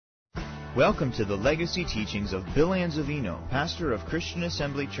Welcome to the legacy teachings of Bill Anzavino, pastor of Christian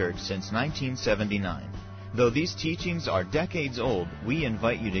Assembly Church since 1979. Though these teachings are decades old, we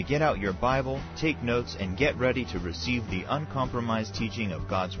invite you to get out your Bible, take notes, and get ready to receive the uncompromised teaching of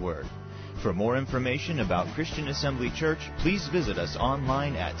God's Word. For more information about Christian Assembly Church, please visit us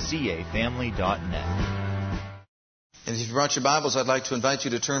online at cafamily.net. And if you brought your Bibles, I'd like to invite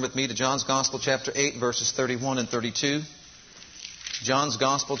you to turn with me to John's Gospel, chapter 8, verses 31 and 32. John's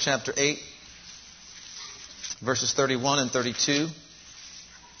Gospel, chapter 8, verses 31 and 32.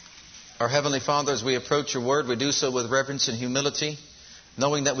 Our Heavenly Father, as we approach your Word, we do so with reverence and humility,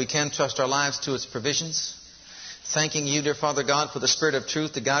 knowing that we can trust our lives to its provisions. Thanking you, dear Father God, for the Spirit of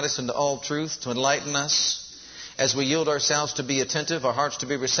truth to guide us into all truth, to enlighten us as we yield ourselves to be attentive, our hearts to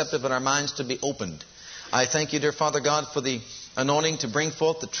be receptive, and our minds to be opened. I thank you, dear Father God, for the anointing to bring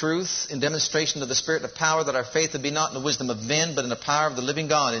forth the truth in demonstration of the Spirit of power, that our faith would be not in the wisdom of men, but in the power of the living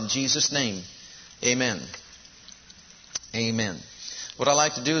God. In Jesus' name, amen. Amen. What I'd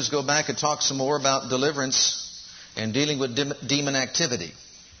like to do is go back and talk some more about deliverance and dealing with demon activity.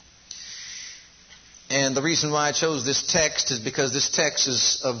 And the reason why I chose this text is because this text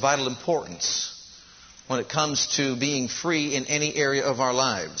is of vital importance when it comes to being free in any area of our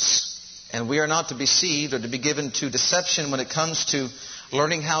lives. And we are not to be deceived or to be given to deception when it comes to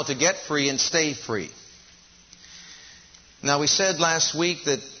learning how to get free and stay free. Now, we said last week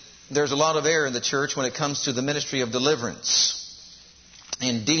that there's a lot of error in the church when it comes to the ministry of deliverance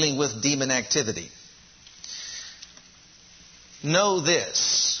and dealing with demon activity. Know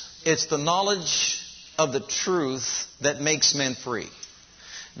this: it's the knowledge of the truth that makes men free.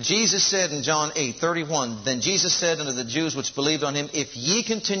 Jesus said in John 8:31, "Then Jesus said unto the Jews which believed on him, If ye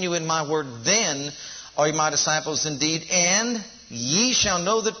continue in my word, then are ye my disciples indeed, and ye shall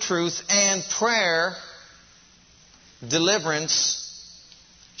know the truth, and prayer, deliverance,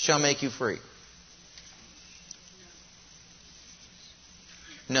 shall make you free."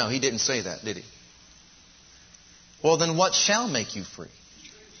 No, he didn't say that, did he? Well, then what shall make you free?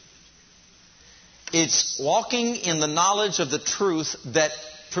 It's walking in the knowledge of the truth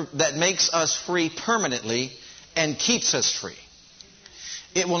that makes us free permanently and keeps us free.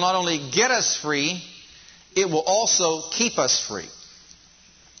 It will not only get us free, it will also keep us free.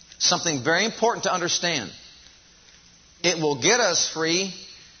 Something very important to understand. It will get us free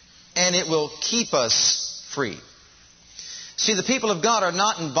and it will keep us free. See, the people of God are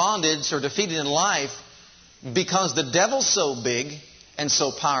not in bondage or defeated in life because the devil's so big and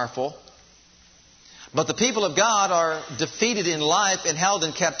so powerful. But the people of God are defeated in life and held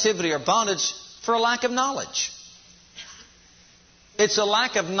in captivity or bondage for a lack of knowledge. It's a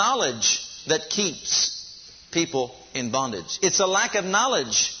lack of knowledge that keeps people in bondage. It's a lack of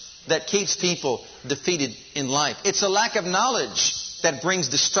knowledge that keeps people defeated in life. It's a lack of knowledge that brings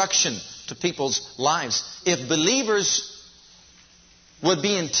destruction to people's lives. If believers would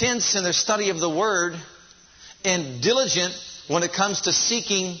be intense in their study of the Word and diligent when it comes to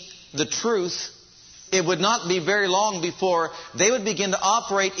seeking the truth, it would not be very long before they would begin to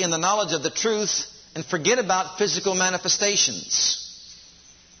operate in the knowledge of the truth and forget about physical manifestations.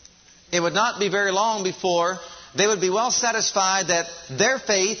 It would not be very long before they would be well satisfied that their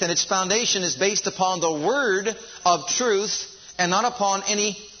faith and its foundation is based upon the Word of truth and not upon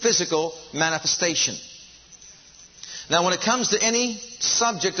any physical manifestation. Now, when it comes to any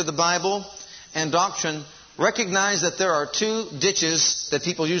subject of the Bible and doctrine, recognize that there are two ditches that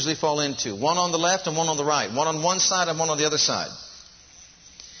people usually fall into. One on the left and one on the right. One on one side and one on the other side.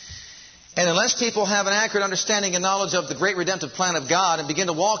 And unless people have an accurate understanding and knowledge of the great redemptive plan of God and begin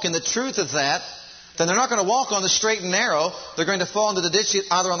to walk in the truth of that, then they're not going to walk on the straight and narrow. They're going to fall into the ditch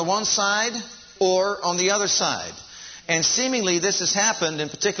either on the one side or on the other side. And seemingly this has happened in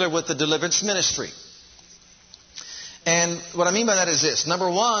particular with the deliverance ministry. And what I mean by that is this.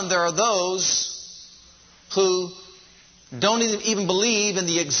 Number one, there are those who don't even believe in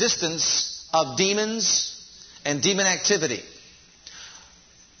the existence of demons and demon activity.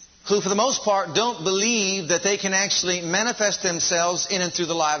 Who, for the most part, don't believe that they can actually manifest themselves in and through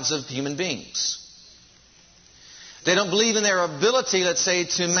the lives of human beings. They don't believe in their ability, let's say,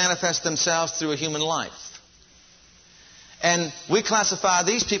 to manifest themselves through a human life. And we classify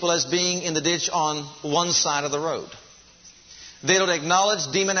these people as being in the ditch on one side of the road. They don't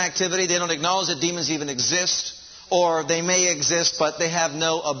acknowledge demon activity. They don't acknowledge that demons even exist. Or they may exist, but they have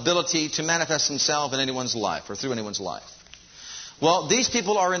no ability to manifest themselves in anyone's life or through anyone's life. Well, these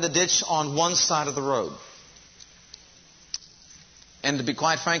people are in the ditch on one side of the road. And to be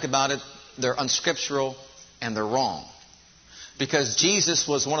quite frank about it, they're unscriptural and they're wrong. Because Jesus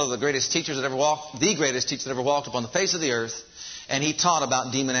was one of the greatest teachers that ever walked, the greatest teacher that ever walked upon the face of the earth, and he taught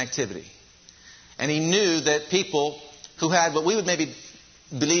about demon activity. And he knew that people who had what we would maybe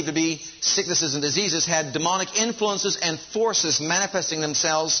believe to be sicknesses and diseases had demonic influences and forces manifesting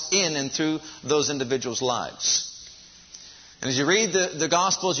themselves in and through those individuals' lives. And as you read the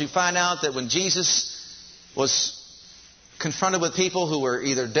Gospels, you find out that when Jesus was confronted with people who were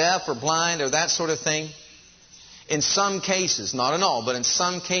either deaf or blind or that sort of thing, in some cases, not in all, but in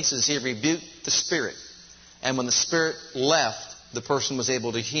some cases, he rebuked the spirit. And when the spirit left, the person was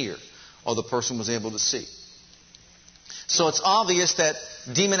able to hear, or the person was able to see. So it's obvious that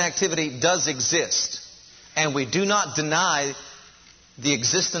demon activity does exist. And we do not deny the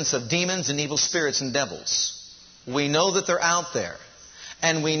existence of demons and evil spirits and devils. We know that they're out there.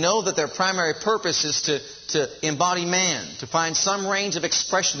 And we know that their primary purpose is to embody man, to find some range of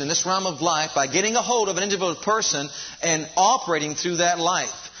expression in this realm of life by getting a hold of an individual person and operating through that life.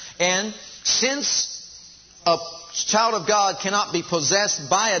 And since a child of God cannot be possessed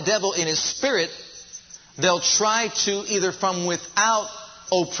by a devil in his spirit, they'll try to either from without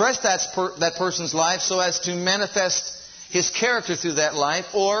oppress that person's life so as to manifest his character through that life,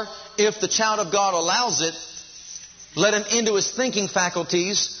 or if the child of God allows it, let him into his thinking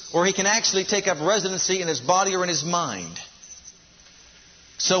faculties where he can actually take up residency in his body or in his mind.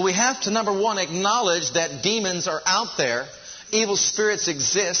 So we have to, number one, acknowledge that demons are out there, evil spirits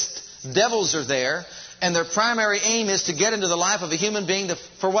exist, devils are there, and their primary aim is to get into the life of a human being.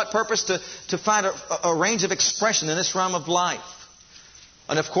 For what purpose? To find a range of expression in this realm of life.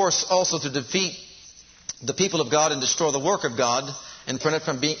 And of course also to defeat the people of God and destroy the work of God and prevent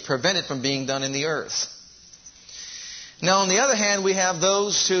it from being done in the earth. Now on the other hand, we have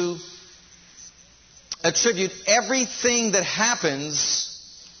those who attribute everything that happens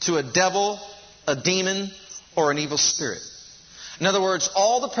to a devil, a demon, or an evil spirit. In other words,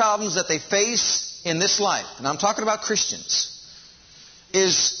 all the problems that they face in this life, and I'm talking about Christians,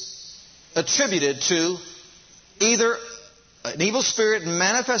 is attributed to either an evil spirit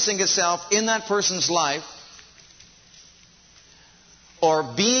manifesting itself in that person's life,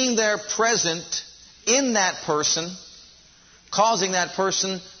 or being there present in that person, causing that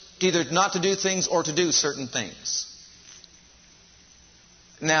person either not to do things or to do certain things.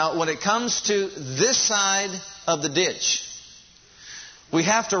 Now, when it comes to this side of the ditch, we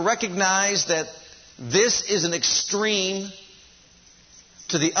have to recognize that this is an extreme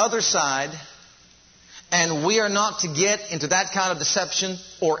to the other side, and we are not to get into that kind of deception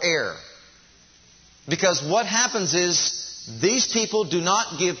or error. Because what happens is these people do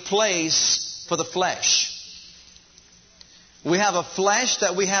not give place for the flesh. We have a flesh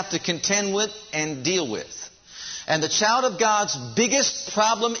that we have to contend with and deal with. And the child of God's biggest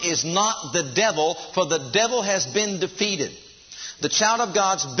problem is not the devil, for the devil has been defeated. The child of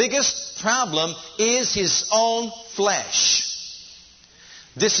God's biggest problem is his own flesh.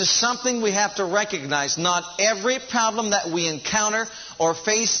 This is something we have to recognize. Not every problem that we encounter or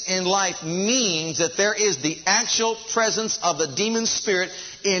face in life means that there is the actual presence of the demon spirit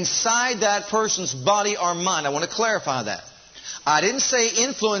inside that person's body or mind. I want to clarify that. I didn't say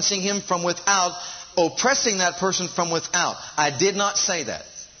influencing him from without, oppressing that person from without. I did not say that.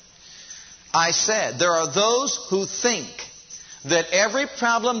 I said there are those who think that every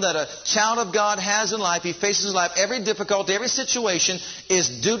problem that a child of God has in life, he faces in life, every difficulty, every situation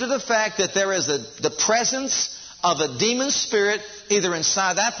is due to the fact that there is the presence of a demon spirit either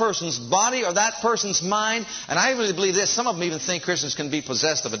inside that person's body or that person's mind. And I really believe this. Some of them even think Christians can be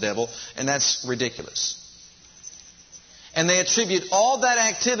possessed of a devil, and that's ridiculous. And they attribute all that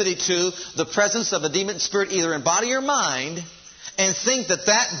activity to the presence of a demon spirit either in body or mind, and think that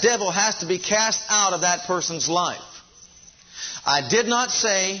that devil has to be cast out of that person's life. I did not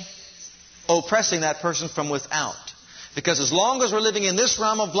say oppressing that person from without. Because as long as we're living in this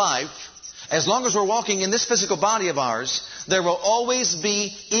realm of life, as long as we're walking in this physical body of ours, there will always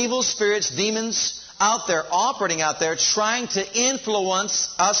be evil spirits, demons out there, operating out there, trying to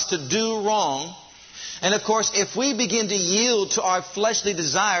influence us to do wrong. And of course, if we begin to yield to our fleshly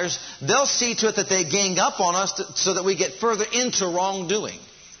desires, they'll see to it that they gang up on us so that we get further into wrongdoing.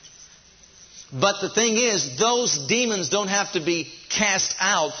 But the thing is, those demons don't have to be cast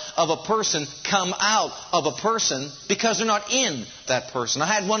out of a person, come out of a person, because they're not in that person. I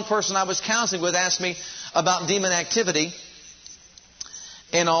had one person I was counseling with ask me about demon activity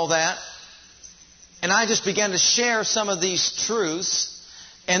and all that. And I just began to share some of these truths.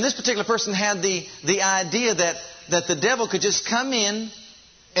 And this particular person had the idea that the devil could just come in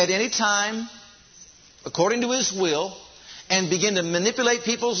at any time, according to his will, and begin to manipulate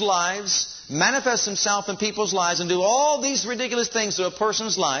people's lives, manifest himself in people's lives, and do all these ridiculous things to a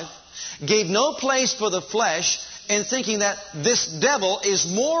person's life, gave no place for the flesh, in thinking that this devil is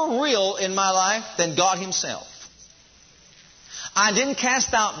more real in my life than God Himself. I didn't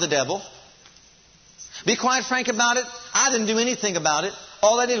cast out the devil. Be quite frank about it, I didn't do anything about it.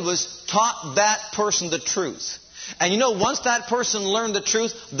 All I did was taught that person the truth. And you know, once that person learned the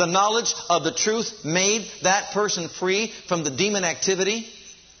truth, the knowledge of the truth made that person free from the demon activity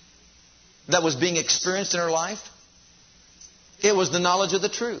that was being experienced in her life. It was the knowledge of the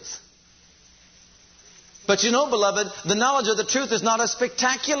truth. But you know, beloved, the knowledge of the truth is not as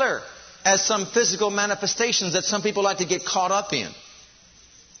spectacular as some physical manifestations that some people like to get caught up in.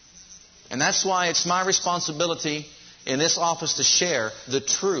 And that's why it's my responsibility in this office to share the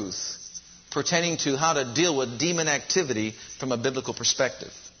truth pertaining to how to deal with demon activity from a biblical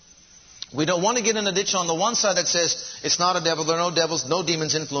perspective. We don't want to get in a ditch on the one side that says it's not a devil, there are no devils, no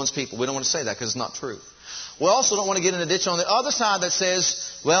demons influence people. We don't want to say that because it's not true. We also don't want to get in a ditch on the other side that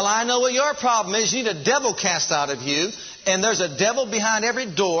says, well, I know what your problem is. You need a devil cast out of you. And there's a devil behind every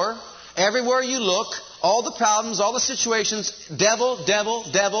door, everywhere you look, all the problems, all the situations. Devil, devil,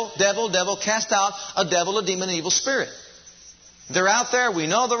 devil, devil, devil. Cast out a devil, a demon, an evil spirit. They're out there. We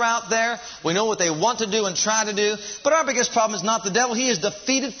know they're out there. We know what they want to do and try to do. But our biggest problem is not the devil. He is a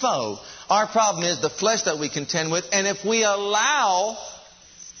defeated foe. Our problem is the flesh that we contend with. And if we allow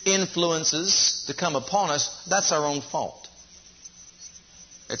influences to come upon us, that's our own fault.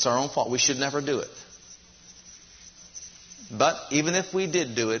 It's our own fault. We should never do it. But even if we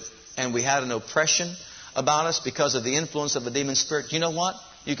did do it and we had an oppression about us because of the influence of a demon spirit, you know what?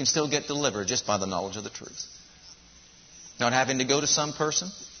 You can still get delivered just by the knowledge of the truth. Not having to go to some person.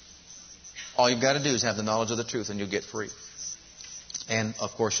 All you've got to do is have the knowledge of the truth and you'll get free. And,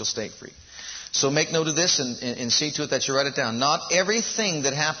 of course, you'll stay free. So make note of this and see to it that you write it down. Not everything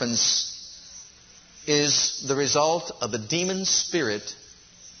that happens is the result of a demon spirit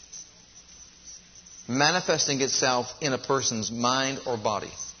manifesting itself in a person's mind or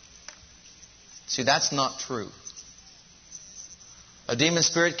body. See, that's not true. A demon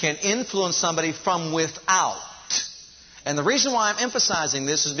spirit can influence somebody from without. And the reason why I'm emphasizing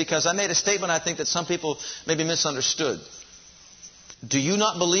this is because I made a statement I think that some people maybe misunderstood. Do you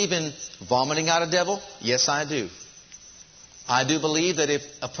not believe in vomiting out a devil? Yes, I do. I do believe that if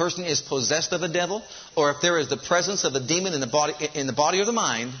a person is possessed of a devil, or if there is the presence of a demon in the body or the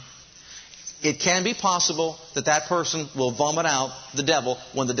mind, it can be possible that that person will vomit out the devil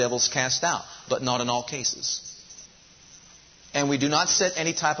when the devil's cast out, but not in all cases. And we do not set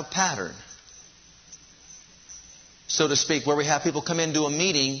any type of pattern, so to speak, where we have people come into a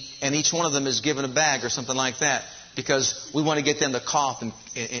meeting and each one of them is given a bag or something like that because we want to get them to cough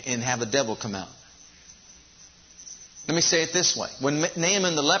and have the devil come out. Let me say it this way. When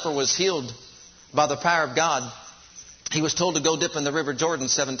Naaman the leper was healed by the power of God, he was told to go dip in the river Jordan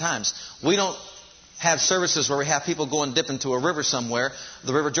 7 times. We don't have services where we have people go and dip into a river somewhere,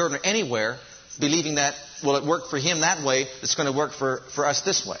 the river Jordan or anywhere, believing that, well, it worked for him that way, it's going to work for us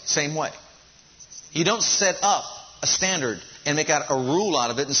this way, same way. You don't set up a standard and make out a rule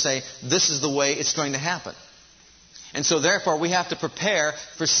out of it and say, this is the way it's going to happen. And so therefore we have to prepare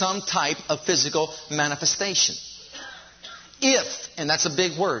for some type of physical manifestation. If, and that's a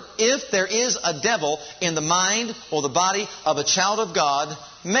big word, if there is a devil in the mind or the body of a child of God,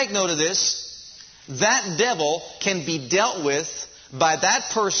 make note of this, that devil can be dealt with by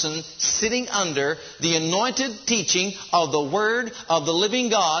that person sitting under the anointed teaching of the Word of the living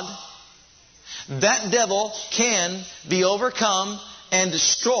God. That devil can be overcome and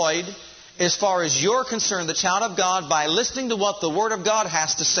destroyed as far as you're concerned, the child of God, by listening to what the Word of God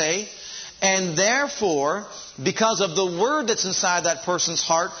has to say. And therefore, because of the Word that's inside that person's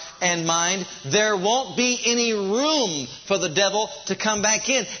heart and mind, there won't be any room for the devil to come back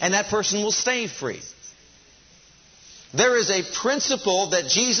in, and that person will stay free. There is a principle that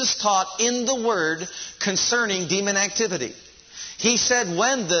Jesus taught in the Word concerning demon activity. He said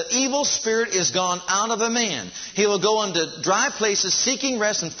when the evil spirit is gone out of a man, he will go into dry places seeking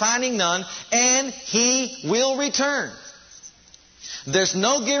rest and finding none, and he will return. There's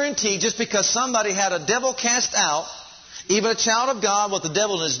no guarantee just because somebody had a devil cast out, even a child of God with the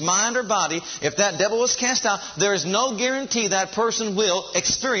devil in his mind or body, if that devil was cast out, there is no guarantee that person will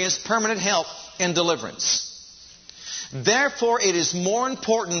experience permanent help and deliverance. Therefore, it is more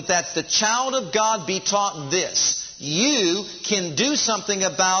important that the child of God be taught this. You can do something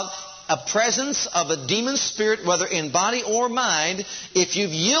about a presence of a demon spirit, whether in body or mind, if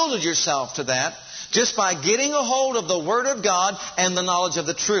you've yielded yourself to that, just by getting a hold of the Word of God and the knowledge of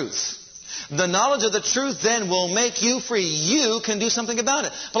the truth. The knowledge of the truth then will make you free. You can do something about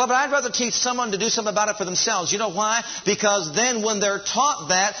it. Beloved, I'd rather teach someone to do something about it for themselves. You know why? Because then when they're taught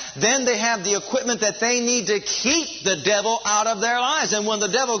that, then they have the equipment that they need to keep the devil out of their lives. And when the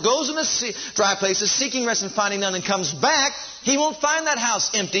devil goes in the dry places, seeking rest and finding none, and comes back, he won't find that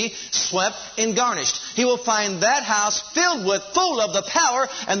house empty, swept, and garnished. He will find that house full of the power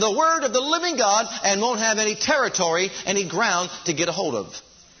and the Word of the living God, and won't have any territory, any ground to get a hold of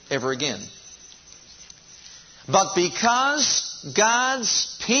ever again. But because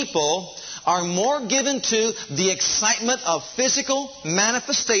God's people are more given to the excitement of physical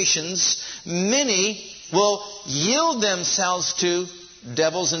manifestations, many will yield themselves to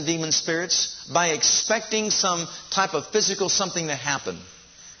devils and demon spirits by expecting some type of physical something to happen.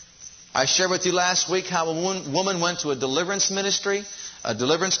 I shared with you last week how a woman went to a deliverance ministry, a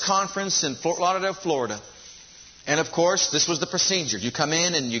deliverance conference in Fort Lauderdale, Florida. And of course, this was the procedure. You come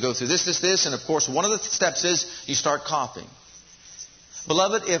in and you go through this, and of course, one of the steps is you start coughing.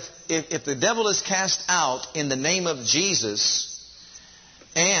 Beloved, if the devil is cast out in the name of Jesus,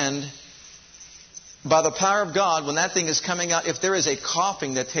 and by the power of God, when that thing is coming out, if there is a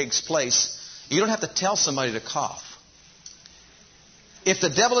coughing that takes place, you don't have to tell somebody to cough. If the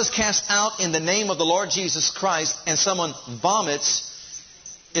devil is cast out in the name of the Lord Jesus Christ and someone vomits,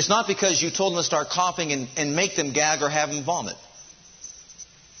 it's not because you told them to start coughing and make them gag or have them vomit.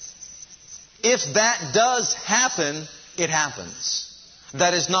 If that does happen, it happens.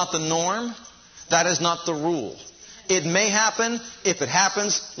 That is not the norm. That is not the rule. It may happen. If it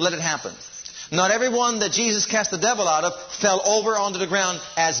happens, let it happen. Not everyone that Jesus cast the devil out of fell over onto the ground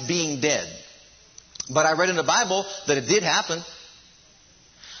as being dead. But I read in the Bible that it did happen.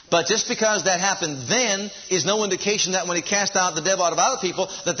 But just because that happened then is no indication that when He cast out the devil out of other people,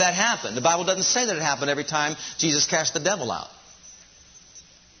 that happened. The Bible doesn't say that it happened every time Jesus cast the devil out.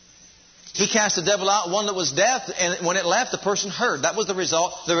 He cast the devil out, one that was deaf, and when it left, the person heard. That was the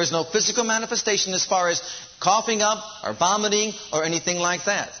result. There was no physical manifestation as far as coughing up or vomiting or anything like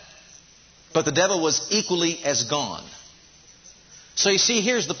that. But the devil was equally as gone. So you see,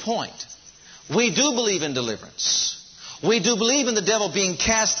 here's the point. We do believe in deliverance. We do believe in the devil being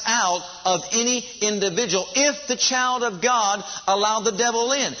cast out of any individual if the child of God allowed the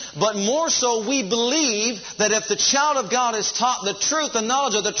devil in. But more so, we believe that if the child of God is taught the truth, the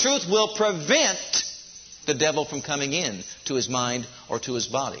knowledge of the truth will prevent the devil from coming in to his mind or to his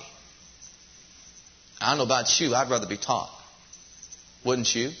body. I don't know about you, I'd rather be taught.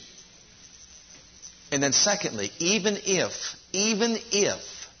 Wouldn't you? And then secondly, even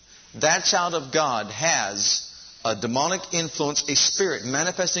if that child of God has a demonic influence, a spirit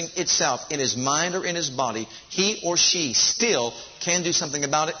manifesting itself in his mind or in his body, he or she still can do something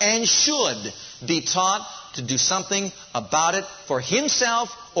about it and should be taught to do something about it for himself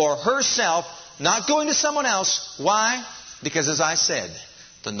or herself, not going to someone else. Why? Because as I said,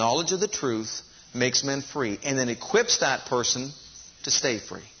 the knowledge of the truth makes men free and then equips that person to stay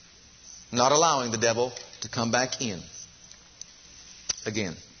free, not allowing the devil to come back in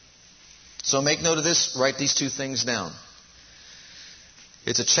again. So make note of this. Write these two things down.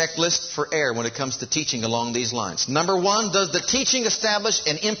 It's a checklist for error when it comes to teaching along these lines. Number one, does the teaching establish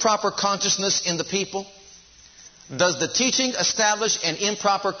an improper consciousness in the people? Does the teaching establish an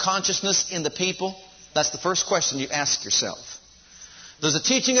improper consciousness in the people? That's the first question you ask yourself. Does the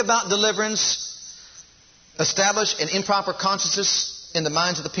teaching about deliverance establish an improper consciousness in the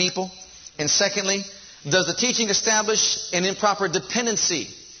minds of the people? And secondly, does the teaching establish an improper dependency?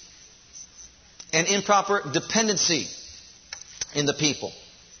 An improper dependency in the people.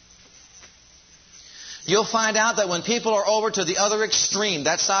 You'll find out that when people are over to the other extreme,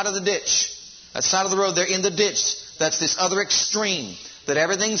 that side of the ditch, that side of the road, they're in the ditch. That's this other extreme. That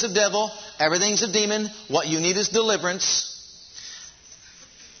everything's a devil, everything's a demon, what you need is deliverance.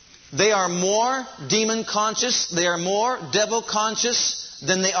 They are more demon conscious, they are more devil conscious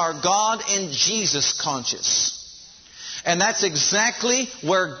than they are God and Jesus conscious. And that's exactly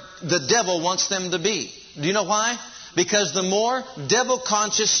where the devil wants them to be. Do you know why? Because the more devil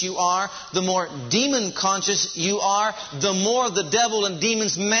conscious you are, the more demon conscious you are, the more the devil and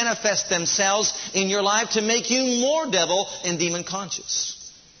demons manifest themselves in your life to make you more devil and demon conscious.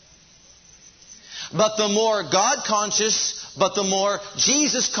 But the more God conscious, but the more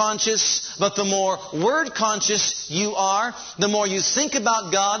Jesus conscious, but the more Word conscious you are, the more you think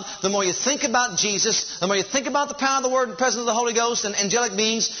about God, the more you think about Jesus, the more you think about the power of the Word and presence of the Holy Ghost and angelic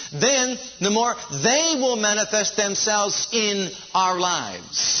beings, then the more they will manifest themselves in our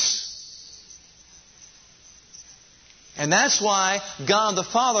lives. And that's why God the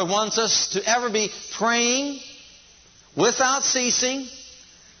Father wants us to ever be praying without ceasing,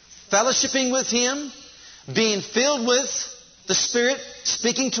 fellowshipping with Him, being filled with the Spirit,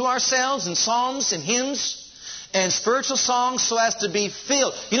 speaking to ourselves in psalms and hymns and spiritual songs so as to be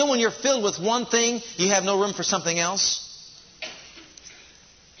filled. You know, when you're filled with one thing, you have no room for something else.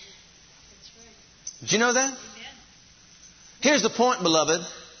 Do you know that? Here's the point, beloved.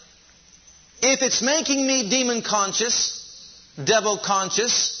 If it's making me demon conscious, devil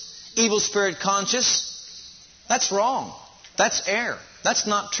conscious, evil spirit conscious, that's wrong. That's error. That's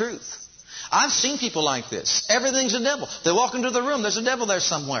not truth. I've seen people like this. Everything's a devil. They walk into the room, there's a devil there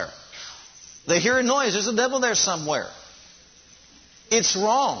somewhere. They hear a noise, there's a devil there somewhere. It's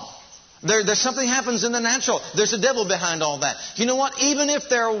wrong. There's something happens in the natural. There's a devil behind all that. You know what? Even if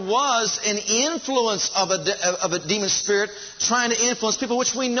there was an influence of a demon spirit trying to influence people,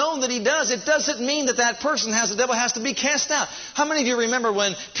 which we know that he does, it doesn't mean that that person the devil has to be cast out. How many of you remember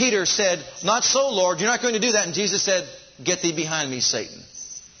when Peter said, "Not so, Lord, you're not going to do that," and Jesus said, "Get thee behind me, Satan."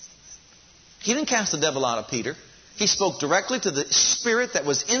 He didn't cast the devil out of Peter. He spoke directly to the spirit that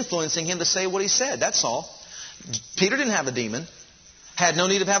was influencing him to say what he said. That's all. Peter didn't have a demon. Had no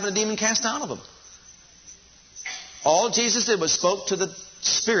need of having a demon cast out of him. All Jesus did was spoke to the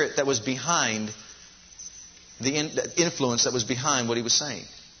spirit that was behind the influence that was behind what he was saying.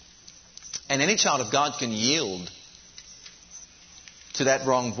 And any child of God can yield to that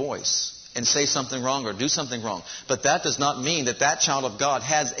wrong voice and say something wrong or do something wrong. But that does not mean that that child of God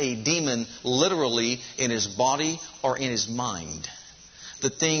has a demon literally in his body or in his mind. The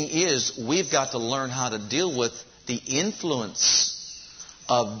thing is, we've got to learn how to deal with the influence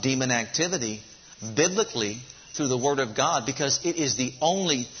of demon activity biblically through the Word of God, because it is the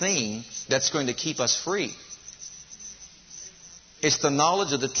only thing that's going to keep us free. It's the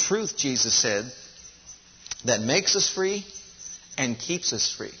knowledge of the truth, Jesus said, that makes us free and keeps us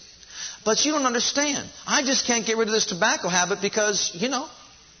free. But you don't understand. I just can't get rid of this tobacco habit because,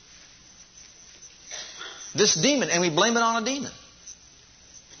 this demon, and we blame it on a demon.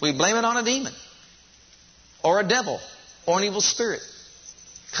 We blame it on a demon or a devil or an evil spirit.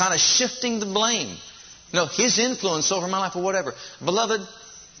 Kind of shifting the blame. His influence over my life or whatever. Beloved,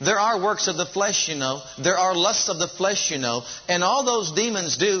 there are works of the flesh, There are lusts of the flesh, And all those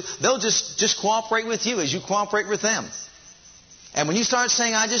demons do, they'll just cooperate with you as you cooperate with them. And when you start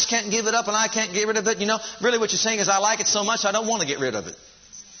saying, "I just can't give it up and I can't get rid of it," really what you're saying is, "I like it so much I don't want to get rid of it."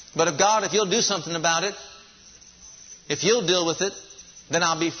 But if you'll do something about it, if you'll deal with it, then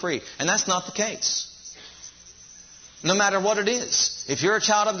I'll be free. And that's not the case. No matter what it is. If you're a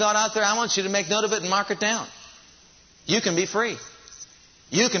child of God out there, I want you to make note of it and mark it down. You can be free.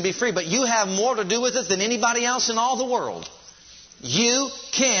 You can be free. But you have more to do with it than anybody else in all the world. You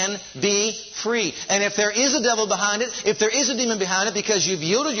can be free. And if there is a devil behind it, if there is a demon behind it, because you've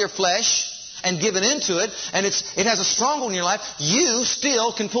yielded your flesh and given into it, and it has a stronghold in your life, you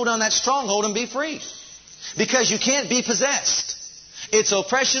still can pull down that stronghold and be free. Because you can't be possessed. It's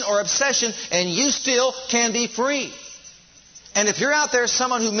oppression or obsession, and you still can be free. And if you're out there,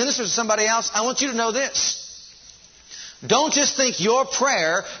 someone who ministers to somebody else, I want you to know this. Don't just think your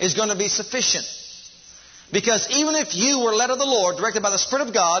prayer is going to be sufficient. Because even if you were led of the Lord, directed by the Spirit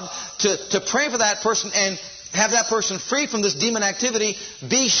of God, to pray for that person and have that person free from this demon activity,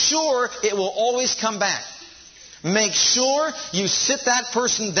 be sure it will always come back. Make sure you sit that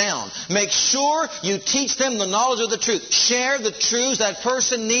person down. Make sure you teach them the knowledge of the truth. Share the truths that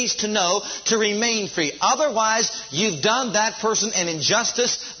person needs to know to remain free. Otherwise, you've done that person an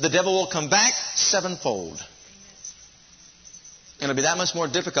injustice. The devil will come back sevenfold. And it'll be that much more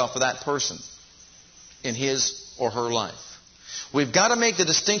difficult for that person in his or her life. We've got to make the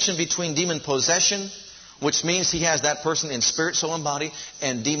distinction between demon possession, which means he has that person in spirit, soul, and body,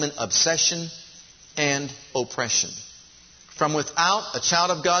 and demon obsession and oppression. From without, a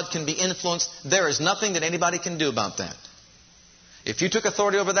child of God can be influenced. There is nothing that anybody can do about that. If you took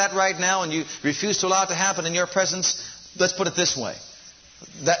authority over that right now and you refuse to allow it to happen in your presence, let's put it this way.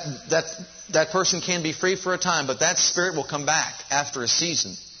 That person can be free for a time, but that spirit will come back after a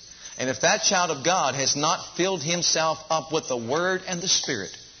season. And if that child of God has not filled himself up with the Word and the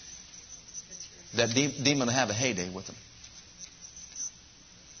Spirit, that demon will have a heyday with him.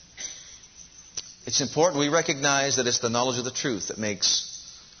 It's important we recognize that it's the knowledge of the truth that makes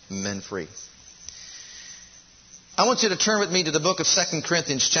men free. I want you to turn with me to the book of 2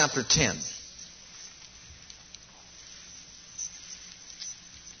 Corinthians chapter 10.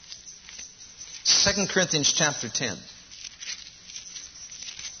 2 Corinthians chapter 10.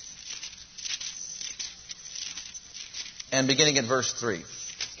 And beginning at verse 3.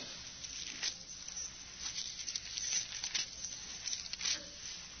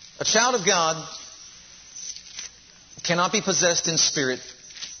 A child of God cannot be possessed in spirit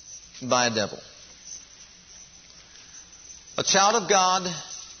by a devil. A child of God,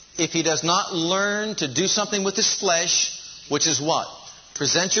 if he does not learn to do something with his flesh, which is what?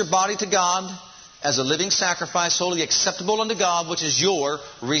 Present your body to God as a living sacrifice, wholly acceptable unto God, which is your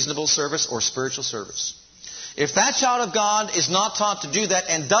reasonable service or spiritual service. If that child of God is not taught to do that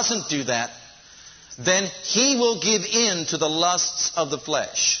and doesn't do that, then he will give in to the lusts of the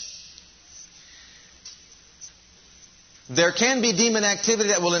flesh. There can be demon activity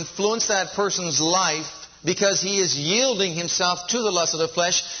that will influence that person's life because he is yielding himself to the lust of the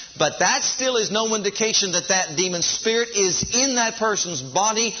flesh, but that still is no indication that that demon spirit is in that person's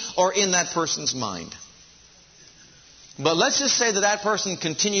body or in that person's mind. But let's just say that that person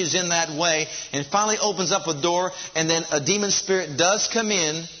continues in that way and finally opens up a door, and then a demon spirit does come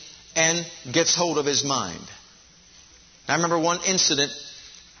in and gets hold of his mind. I remember one incident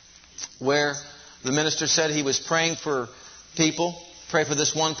where the minister said he was praying for people, pray for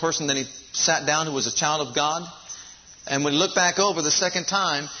this one person, then he sat down who was a child of God. And when he looked back over the second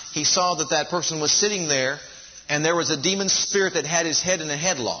time, he saw that that person was sitting there and there was a demon spirit that had his head in a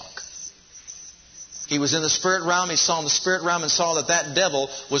headlock. He was in the spirit realm. He saw in the spirit realm and saw that that devil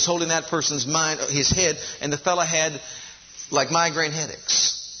was holding that person's mind, his head, and the fellow had like migraine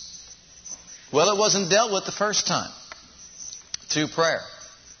headaches. Well, it wasn't dealt with the first time through prayer.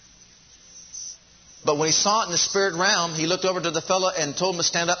 But when he saw it in the spirit realm, he looked over to the fellow and told him to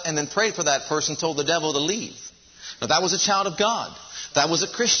stand up and then prayed for that person, told the devil to leave. Now that was a child of God. That was a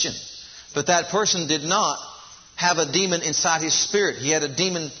Christian. But that person did not have a demon inside his spirit. He had a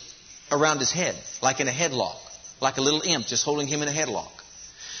demon around his head, like in a headlock, like a little imp just holding him in a headlock.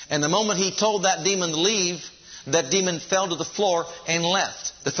 And the moment he told that demon to leave, that demon fell to the floor and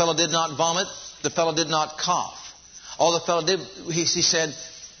left. The fellow did not vomit. The fellow did not cough. All the fellow did, he said,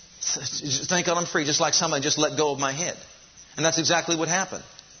 thank God I'm free, just like somebody just let go of my head. And that's exactly what happened.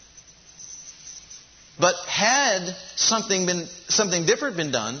 But had something different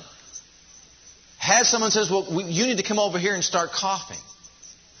been done, had someone says, well, you need to come over here and start coughing,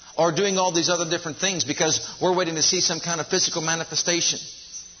 or doing all these other different things because we're waiting to see some kind of physical manifestation,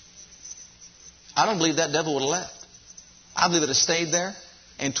 I don't believe that devil would have left. I believe it would have stayed there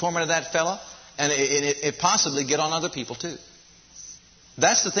and tormented that fella, and it possibly get on other people too.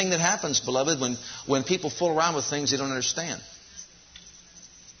 That's the thing that happens, beloved, when people fool around with things they don't understand.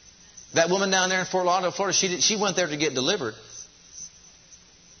 That woman down there in Fort Lauderdale, Florida, she went there to get delivered.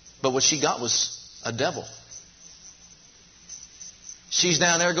 But what she got was a devil. She's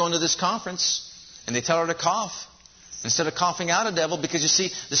down there going to this conference, and they tell her to cough. Instead of coughing out a devil, because you see,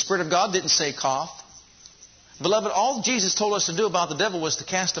 the Spirit of God didn't say cough. Beloved, all Jesus told us to do about the devil was to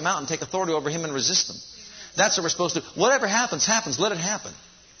cast him out and take authority over him and resist him. That's what we're supposed to do. Whatever happens, happens. Let it happen.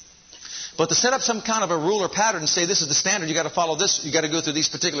 But to set up some kind of a rule or pattern and say this is the standard, you got to follow this, you got to go through these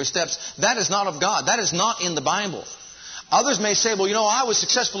particular steps, that is not of God. That is not in the Bible. Others may say, well, I was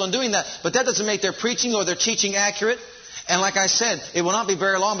successful in doing that, but that doesn't make their preaching or their teaching accurate. And like I said, it will not be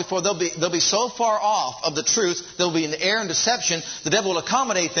very long before they'll be so far off of the truth, they'll be in error and deception, the devil will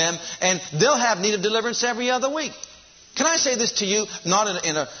accommodate them, and they'll have need of deliverance every other week. Can I say this to you, not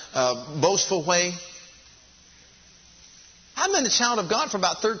in a boastful way? I've been a child of God for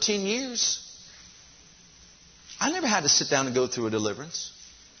about 13 years. I never had to sit down and go through a deliverance.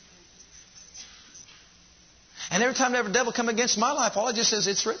 And every time the devil come against my life, all I just says,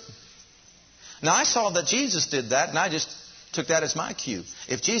 it's written. Now, I saw that Jesus did that, and I just took that as my cue.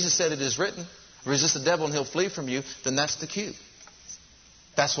 If Jesus said it is written, resist the devil and he'll flee from you, then that's the cue.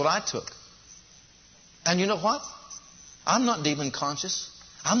 That's what I took. And you know what? I'm not demon conscious.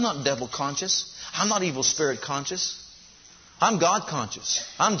 I'm not devil conscious. I'm not evil spirit conscious. I'm God conscious.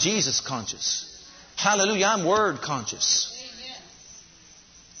 I'm Jesus conscious. Hallelujah. I'm Word conscious. Amen.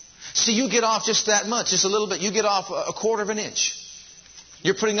 See, you get off just that much, just a little bit. You get off a quarter of an inch.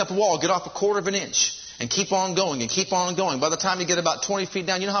 You're putting up a wall. Get off a quarter of an inch and keep on going and keep on going. By the time you get about 20 feet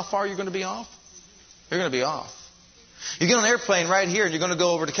down, you know how far you're going to be off? You're going to be off. You get on an airplane right here and you're going to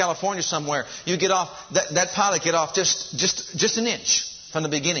go over to California somewhere. You get off, that pilot get off just an inch from the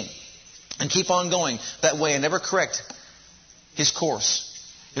beginning and keep on going that way and never correct his course.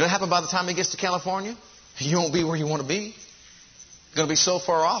 You know what happens by the time he gets to California? You won't be where you want to be. You're going to be so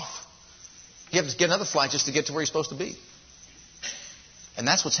far off. You have to get another flight just to get to where you're supposed to be. And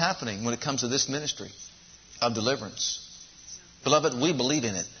that's what's happening when it comes to this ministry of deliverance. Beloved, we believe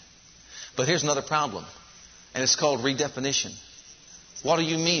in it. But here's another problem. And it's called redefinition. What do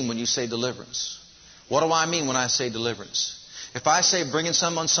you mean when you say deliverance? What do I mean when I say deliverance? If I say bringing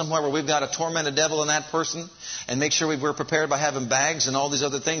someone somewhere where we've got a tormented devil in that person and make sure we're prepared by having bags and all these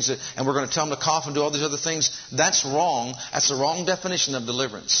other things and we're going to tell them to cough and do all these other things, that's wrong. That's the wrong definition of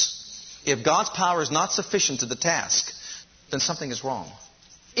deliverance. If God's power is not sufficient to the task, then something is wrong.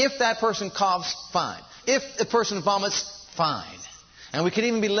 If that person coughs, fine. If the person vomits, fine. And we can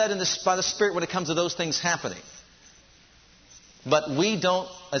even be led by the Spirit when it comes to those things happening. But we don't,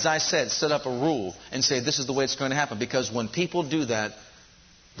 as I said, set up a rule and say this is the way it's going to happen. Because when people do that,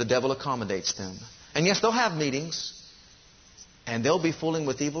 the devil accommodates them. And yes, they'll have meetings. And they'll be fooling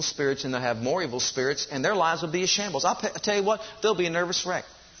with evil spirits, and they'll have more evil spirits, and their lives will be a shambles. I'll tell you what, they'll be a nervous wreck.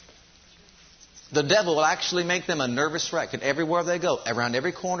 The devil will actually make them a nervous wreck. And everywhere they go, around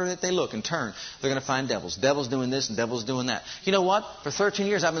every corner that they look and turn, they're going to find devils. Devil's doing this and devil's doing that. You know what? For 13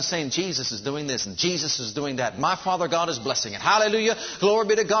 years I've been saying Jesus is doing this and Jesus is doing that. My Father God is blessing it. Hallelujah. Glory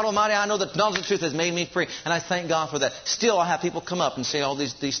be to God Almighty. I know that knowledge of the truth has made me free. And I thank God for that. Still I have people come up and say all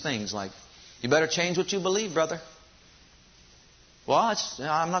these things like, you better change what you believe, brother. Well,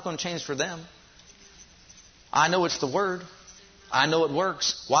 I'm not going to change for them. I know it's the Word. I know it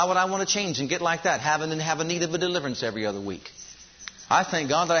works. Why would I want to change and get like that, have a need of a deliverance every other week? I thank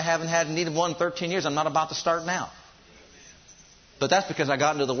God that I haven't had a need of one in 13 years. I'm not about to start now. But that's because I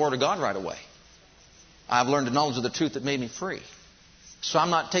got into the Word of God right away. I've learned the knowledge of the truth that made me free. So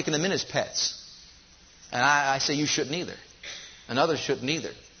I'm not taking them in as pets. And I say you shouldn't either. And others shouldn't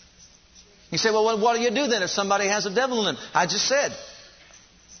either. You say, well, what do you do then if somebody has a devil in them? I just said,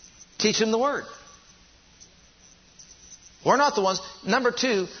 teach them the Word. We're not the ones. Number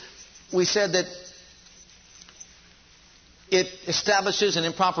two, we said that it establishes an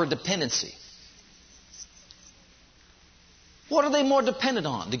improper dependency. What are they more dependent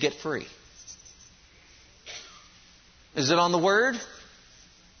on to get free? Is it on the Word?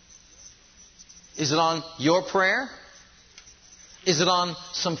 Is it on your prayer? Is it on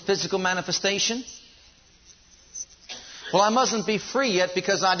some physical manifestation? Well, I mustn't be free yet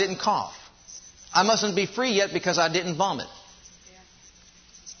because I didn't cough. I mustn't be free yet because I didn't vomit.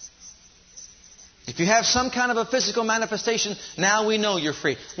 If you have some kind of a physical manifestation, now we know you're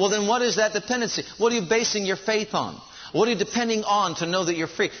free. Well, then what is that dependency? What are you basing your faith on? What are you depending on to know that you're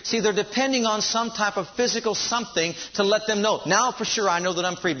free? See, they're depending on some type of physical something to let them know. Now for sure I know that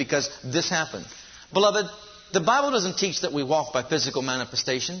I'm free because this happened. Beloved, the Bible doesn't teach that we walk by physical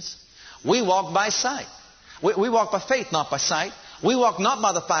manifestations. We walk by sight. We walk by faith, not by sight. We walk not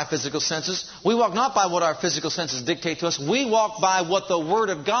by the five physical senses. We walk not by what our physical senses dictate to us. We walk by what the Word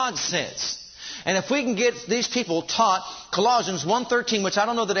of God says. And if we can get these people taught Colossians 1:13, which I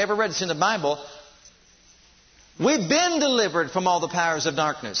don't know that I ever read, it's in the Bible. We've been delivered from all the powers of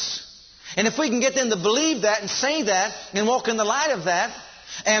darkness. And if we can get them to believe that and say that and walk in the light of that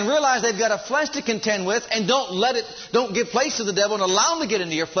and realize they've got a flesh to contend with and don't give place to the devil and allow him to get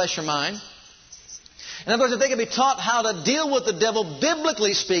into your flesh or mind. In other words, if they can be taught how to deal with the devil,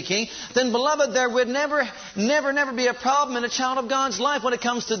 biblically speaking, then, beloved, there would never be a problem in a child of God's life when it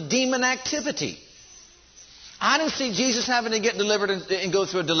comes to demon activity. I didn't see Jesus having to get delivered and go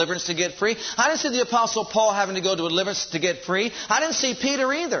through a deliverance to get free. I didn't see the Apostle Paul having to go to a deliverance to get free. I didn't see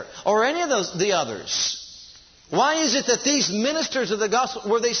Peter either, or any of the others. Why is it that these ministers of the gospel,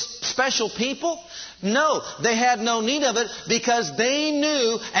 were they special people? No, they had no need of it because they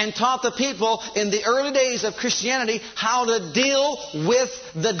knew and taught the people in the early days of Christianity how to deal with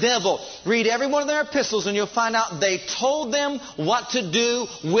the devil. Read every one of their epistles and you'll find out they told them what to do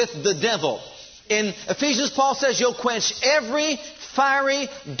with the devil. In Ephesians, Paul says you'll quench every fiery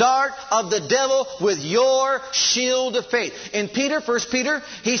dart of the devil with your shield of faith. In 1 Peter,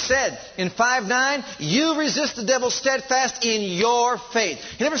 he said in 5:9, you resist the devil steadfast in your faith.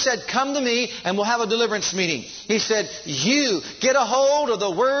 He never said, come to me and we'll have a deliverance meeting. He said, you get a hold of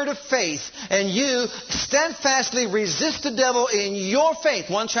the word of faith and you steadfastly resist the devil in your faith.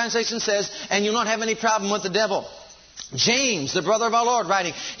 One translation says, and you'll not have any problem with the devil. James, the brother of our Lord,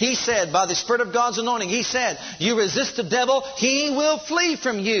 writing, he said, by the Spirit of God's anointing, he said, you resist the devil, he will flee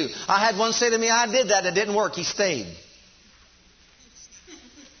from you. I had one say to me, I did that, it didn't work, he stayed.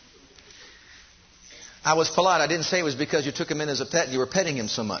 I was polite, I didn't say it was because you took him in as a pet, you were petting him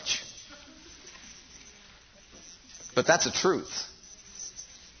so much. But that's the truth.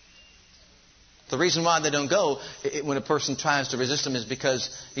 The reason why they don't go when a person tries to resist them is because,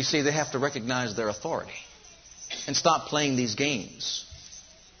 you see, they have to recognize their authority. And stop playing these games.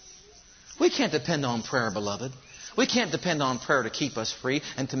 We can't depend on prayer, beloved. We can't depend on prayer to keep us free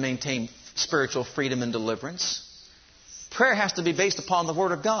and to maintain spiritual freedom and deliverance. Prayer has to be based upon the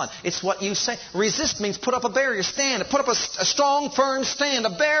Word of God. It's what you say. Resist means put up a barrier, stand. Put up a strong, firm stand,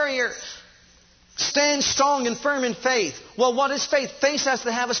 a barrier. Stand strong and firm in faith. Well, what is faith? Faith has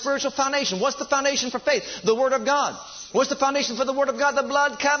to have a spiritual foundation. What's the foundation for faith? The Word of God. What's the foundation for the Word of God? The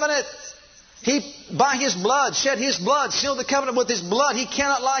blood covenant. He, by His blood, shed His blood, sealed the covenant with His blood. He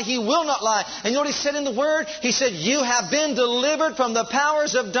cannot lie. He will not lie. And you know what He said in the Word? He said, you have been delivered from the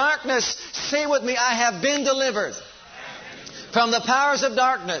powers of darkness. Say with me, I have been delivered from the powers of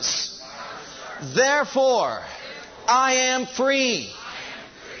darkness. Therefore, I am free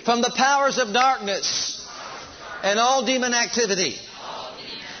from the powers of darkness and all demon activity.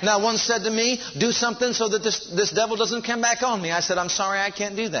 Now, one said to me, do something so that this devil doesn't come back on me. I said, I'm sorry, I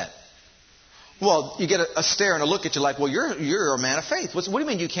can't do that. Well, you get a stare and a look at you like, well, you're a man of faith. What do you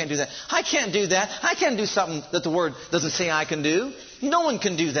mean you can't do that? I can't do that. I can't do something that the Word doesn't say I can do. No one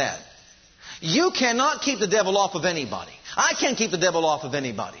can do that. You cannot keep the devil off of anybody. I can't keep the devil off of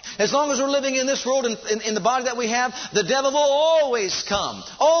anybody. As long as we're living in this world, in the body that we have, the devil will always come,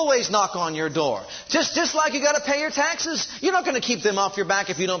 always knock on your door. Just like you got to pay your taxes. You're not going to keep them off your back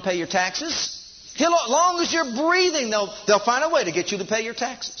if you don't pay your taxes. As long as you're breathing, they'll find a way to get you to pay your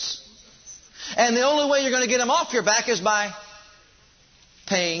taxes. And the only way you're going to get them off your back is by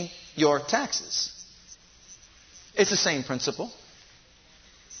paying your taxes. It's the same principle.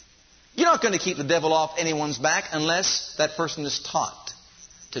 You're not going to keep the devil off anyone's back unless that person is taught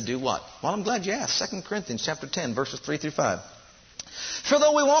to do what? Well, I'm glad you asked. 2 Corinthians chapter 10, verses 3 through 5. For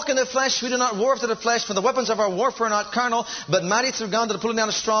though we walk in the flesh, we do not war after the flesh, for the weapons of our warfare are not carnal, but mighty through God to the pulling down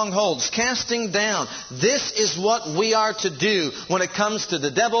of strongholds, casting down. This is what we are to do when it comes to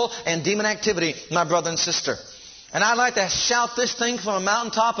the devil and demon activity, my brother and sister. And I'd like to shout this thing from a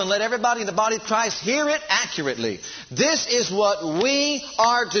mountaintop and let everybody in the body of Christ hear it accurately. This is what we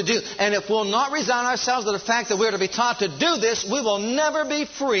are to do. And if we'll not resign ourselves to the fact that we're to be taught to do this, we will never be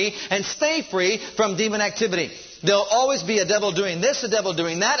free and stay free from demon activity. There'll always be a devil doing this, a devil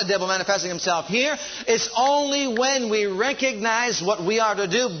doing that, a devil manifesting himself here. It's only when we recognize what we are to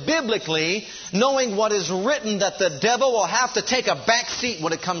do biblically, knowing what is written, that the devil will have to take a back seat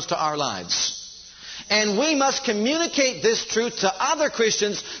when it comes to our lives. And we must communicate this truth to other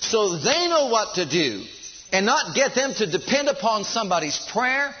Christians so they know what to do. And not get them to depend upon somebody's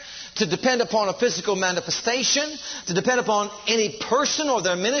prayer, to depend upon a physical manifestation, to depend upon any person or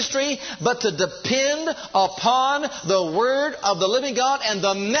their ministry, but to depend upon the Word of the living God and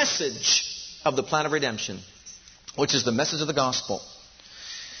the message of the plan of redemption, which is the message of the gospel.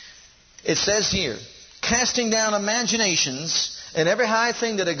 It says here, casting down imaginations and every high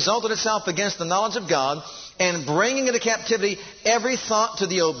thing that exalted itself against the knowledge of God, and bringing into captivity every thought to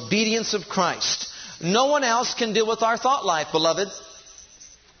the obedience of Christ. No one else can deal with our thought life, beloved.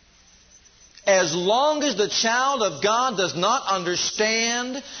 As long as the child of God does not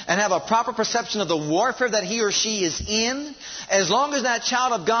understand and have a proper perception of the warfare that he or she is in, as long as that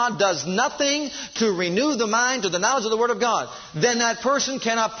child of God does nothing to renew the mind to the knowledge of the Word of God, then that person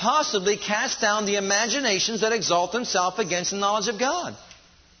cannot possibly cast down the imaginations that exalt themselves against the knowledge of God.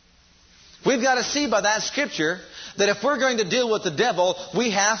 We've got to see by that Scripture that if we're going to deal with the devil, we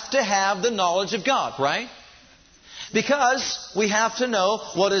have to have the knowledge of God, right? Because we have to know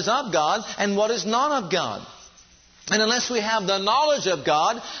what is of God and what is not of God. And unless we have the knowledge of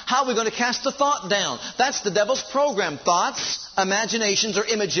God, how are we going to cast the thought down? That's the devil's program. Thoughts, imaginations, or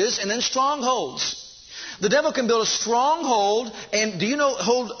images, and then strongholds. The devil can build a stronghold, and do you know,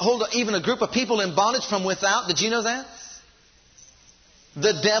 hold even a group of people in bondage from without? Did you know that?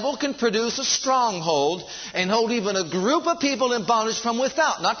 The devil can produce a stronghold and hold even a group of people in bondage from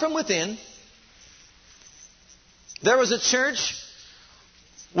without, not from within. There was a church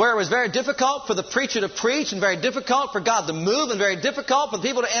where it was very difficult for the preacher to preach and very difficult for God to move and very difficult for the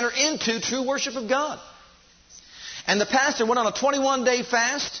people to enter into true worship of God. And the pastor went on a 21-day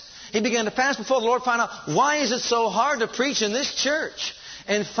fast. He began to fast before the Lord, find out, why is it so hard to preach in this church?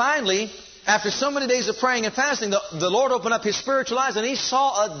 And finally, after so many days of praying and fasting, the Lord opened up his spiritual eyes and he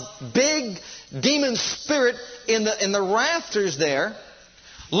saw a big demon spirit in the rafters there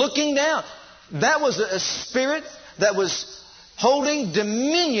looking down. That was a spirit that was holding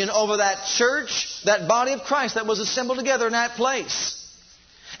dominion over that church, that body of Christ that was assembled together in that place.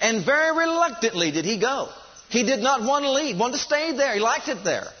 And very reluctantly did he go. He did not want to leave, wanted to stay there. He liked it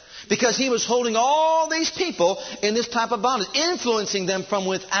there. Because he was holding all these people in this type of bondage, influencing them from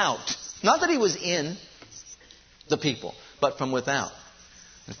without. Not that he was in the people, but from without.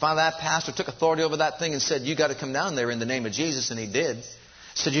 And finally that pastor took authority over that thing and said, you got to come down there in the name of Jesus. And he did.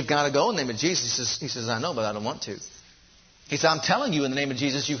 He said, you've got to go in the name of Jesus. He says, I know, but I don't want to. He said, I'm telling you in the name of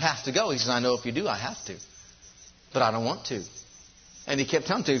Jesus, you have to go. He says, I know if you do, I have to. But I don't want to. And he kept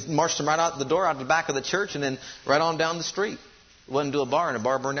telling him to. He marched him right out the door, out the back of the church, and then right on down the street. Went into a bar, and a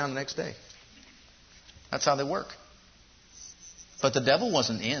bar burned down the next day. That's how they work. But the devil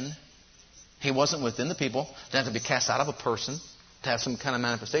wasn't in. He wasn't within the people. Didn't have to be cast out of a person. to have some kind of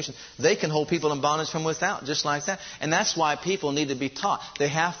manifestation. They can hold people in bondage from without, just like that. And that's why people need to be taught. They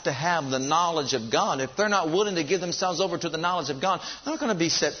have to have the knowledge of God. If they're not willing to give themselves over to the knowledge of God, they're not going to be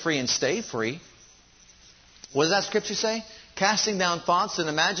set free and stay free. What does that scripture say? Casting down thoughts and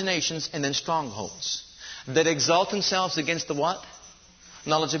imaginations and then strongholds that exalt themselves against the what?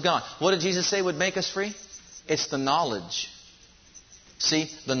 Knowledge of God. What did Jesus say would make us free? It's the knowledge. See,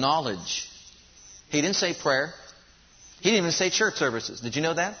 the knowledge. He didn't say prayer. He didn't even say church services. Did you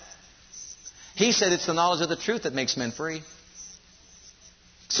know that? He said it's the knowledge of the truth that makes men free.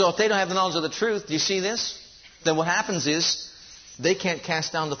 So if they don't have the knowledge of the truth, do you see this? Then what happens is they can't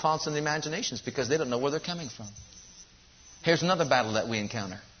cast down the thoughts and the imaginations because they don't know where they're coming from. Here's another battle that we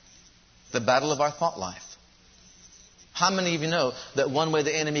encounter. The battle of our thought life. How many of you know that one way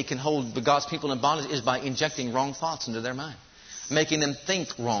the enemy can hold God's people in bondage is by injecting wrong thoughts into their mind? Making them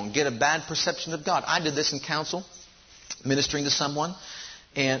think wrong, get a bad perception of God. I did this in counsel, ministering to someone,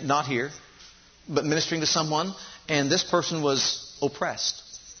 and not here, but ministering to someone, and this person was oppressed.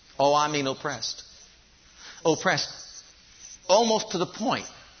 Oh, I mean oppressed. Oppressed. Almost to the point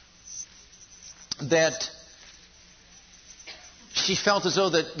that she felt as though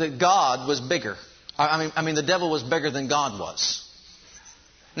that God was bigger. I mean, the devil was bigger than God was.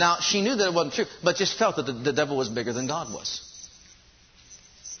 Now, she knew that it wasn't true, but just felt that the devil was bigger than God was.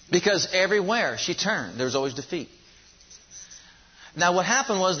 Because everywhere she turned, there was always defeat. Now, what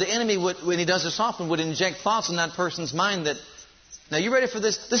happened was the enemy, when he does this often, would inject thoughts in that person's mind that... Now, you ready for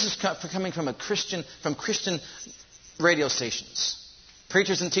this? This is coming from Christian radio stations.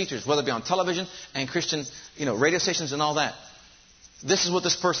 Preachers and teachers, whether it be on television and Christian, radio stations and all that. This is what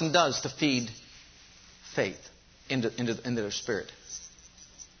this person does to feed faith into their spirit.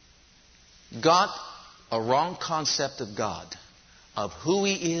 Got a wrong concept of God, of who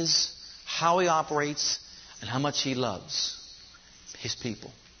He is, how He operates, and how much He loves His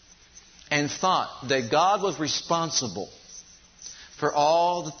people. And thought that God was responsible for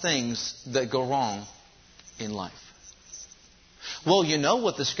all the things that go wrong in life. Well, you know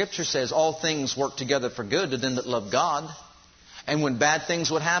what the Scripture says, all things work together for good to them that love God. And when bad things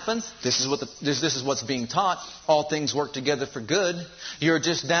would happen, this is what's being taught. All things work together for good. You're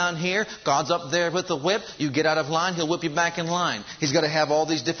just down here. God's up there with the whip. You get out of line, He'll whip you back in line. He's got to have all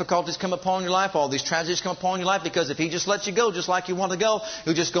these difficulties come upon your life, all these tragedies come upon your life, because if He just lets you go just like you want to go,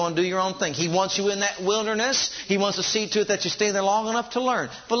 you'll just go and do your own thing. He wants you in that wilderness. He wants to see to it that you stay there long enough to learn.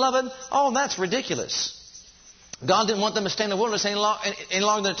 Beloved, that's ridiculous. God didn't want them to stay in the wilderness any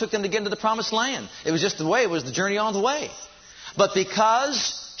longer than it took them to get into the promised land. It was just the way. It was the journey on the way. But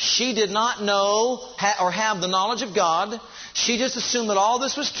because she did not know or have the knowledge of God, she just assumed that all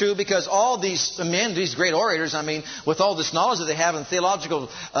this was true because all these men, these great orators, with all this knowledge that they have and theological,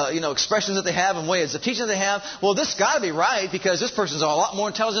 expressions that they have and ways of teaching that they have, well, this got to be right because this person's a lot more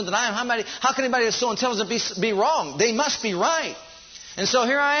intelligent than I am. How can anybody that's so intelligent be wrong? They must be right. And so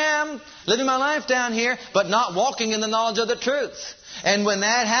here I am, living my life down here, but not walking in the knowledge of the truth. And when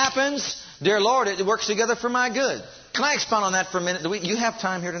that happens, dear Lord, it works together for my good. Can I expound on that for a minute? You have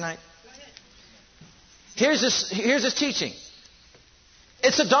time here tonight? Here's this teaching.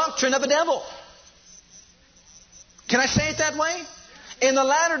 It's a doctrine of the devil. Can I say it that way? In the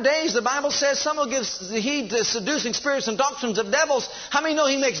latter days, the Bible says some will give heed to seducing spirits and doctrines of devils. How many know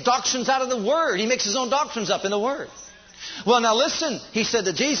He makes doctrines out of the Word? He makes His own doctrines up in the Word. Well, now listen. He said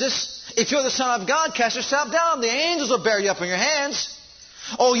to Jesus, if you're the Son of God, cast yourself down. The angels will bear you up in your hands.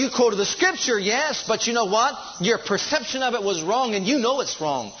 Oh, you quoted the Scripture, yes, but you know what? Your perception of it was wrong, and you know it's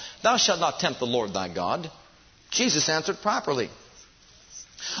wrong. Thou shalt not tempt the Lord thy God. Jesus answered properly.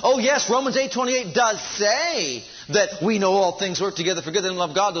 Oh, yes, Romans 8:28 does say that we know all things work together for good and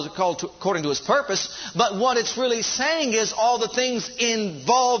love God, those are called according to His purpose. But what it's really saying is all the things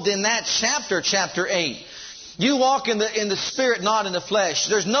involved in that chapter 8. You walk in the Spirit, not in the flesh.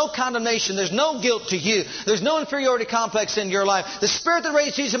 There's no condemnation. There's no guilt to you. There's no inferiority complex in your life. The Spirit that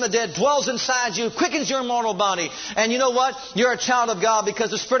raised Jesus from the dead dwells inside you, quickens your mortal body. And you know what? You're a child of God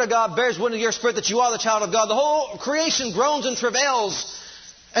because the Spirit of God bears witness to your spirit that you are the child of God. The whole creation groans and travails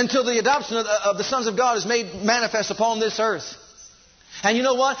until the adoption of the sons of God is made manifest upon this earth. And you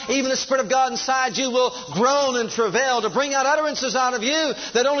know what? Even the Spirit of God inside you will groan and travail to bring out utterances out of you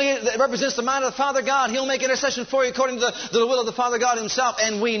that represents the mind of the Father God. He'll make intercession for you according to the will of the Father God Himself.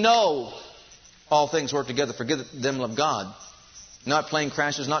 And we know all things work together for good to them that love God. Not plane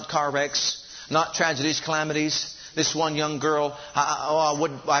crashes, not car wrecks, not tragedies, calamities. This one young girl,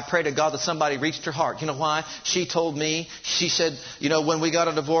 I pray to God that somebody reached her heart. You know why? She told me, she said, when we got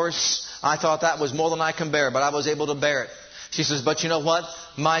a divorce, I thought that was more than I can bear, but I was able to bear it. She says, but you know what?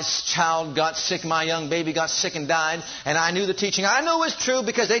 My child got sick, my young baby got sick and died, and I knew the teaching. I know it's true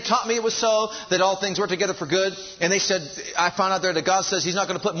because they taught me it was so, that all things work together for good. And they said, I found out there that God says He's not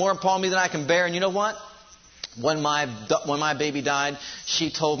going to put more upon me than I can bear. And you know what? When my baby died, she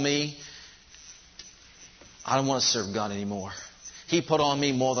told me, I don't want to serve God anymore. He put on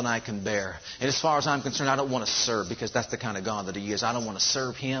me more than I can bear. And as far as I'm concerned, I don't want to serve, because that's the kind of God that He is. I don't want to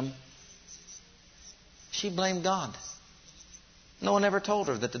serve Him. She blamed God. No one ever told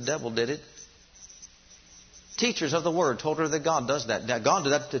her that the devil did it. Teachers of the Word told her that God does that. That God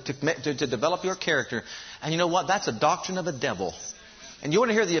did that to develop your character. And you know what? That's a doctrine of the devil. And you want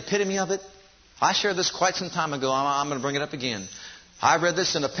to hear the epitome of it? I shared this quite some time ago. I'm going to bring it up again. I read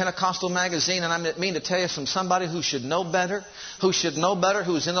this in a Pentecostal magazine, and I mean to tell you from somebody who should know better, who's in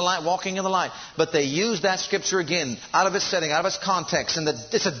the light, walking in the light. But they used that scripture again, out of its setting, out of its context. And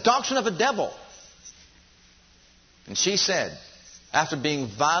it's a doctrine of the devil. And she said, after being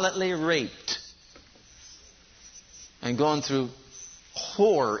violently raped and going through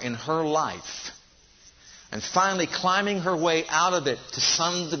horror in her life, and finally climbing her way out of it to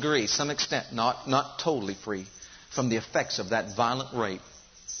some degree, some extent, not totally free from the effects of that violent rape,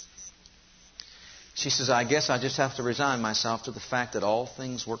 she says, I guess I just have to resign myself to the fact that all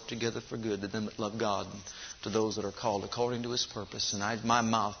things work together for good to them that love God and to those that are called according to His purpose. And my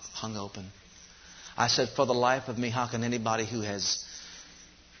mouth hung open. I said, for the life of me, how can anybody who has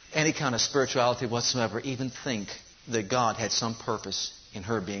any kind of spirituality whatsoever even think that God had some purpose in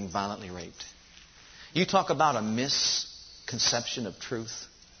her being violently raped? You talk about a misconception of truth.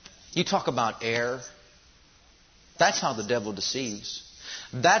 You talk about error. That's how the devil deceives.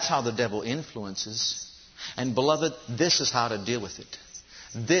 That's how the devil influences. And beloved, this is how to deal with it.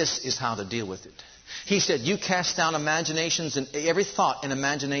 This is how to deal with it. He said, you cast down imaginations and every thought and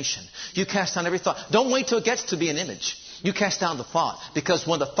imagination. You cast down every thought. Don't wait till it gets to be an image. You cast down the thought, because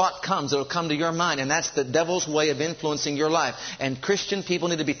when the thought comes, it'll come to your mind, and that's the devil's way of influencing your life. And Christian people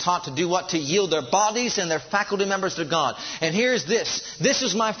need to be taught to do what? To yield their bodies and their faculty members to God. And here's this. This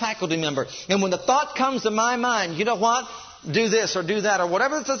is my faculty member. And when the thought comes to my mind, you know what? Do this or do that or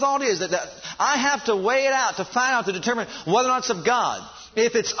whatever the thought is, that I have to weigh it out to find out, to determine whether or not it's of God.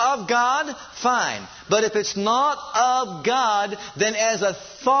 If it's of God, fine. But if it's not of God, then as a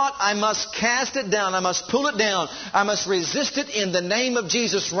thought, I must cast it down. I must pull it down. I must resist it in the name of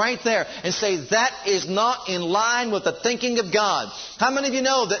Jesus right there and say, that is not in line with the thinking of God. How many of you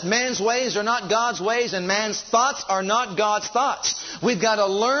know that man's ways are not God's ways and man's thoughts are not God's thoughts? We've got to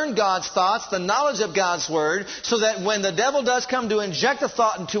learn God's thoughts, the knowledge of God's Word, so that when the devil does come to inject a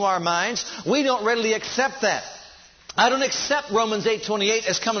thought into our minds, we don't readily accept that. I don't accept Romans 8:28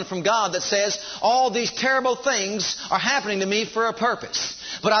 as coming from God that says all these terrible things are happening to me for a purpose.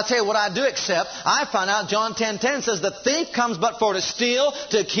 But I'll tell you what I do accept. I found out John 10:10 says the thief comes but for to steal,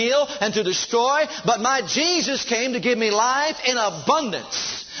 to kill, and to destroy. But my Jesus came to give me life in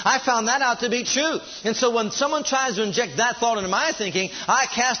abundance. I found that out to be true. And so when someone tries to inject that thought into my thinking, I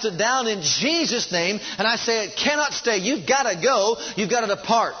cast it down in Jesus' name and I say it cannot stay. You've got to go. You've got to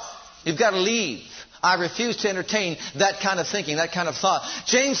depart. You've got to leave. I refuse to entertain that kind of thinking, that kind of thought.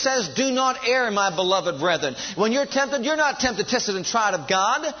 James says, do not err, my beloved brethren. When you're tempted, you're not tempted, tested, and tried of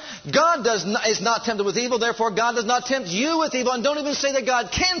God. God is not tempted with evil. Therefore, God does not tempt you with evil. And don't even say that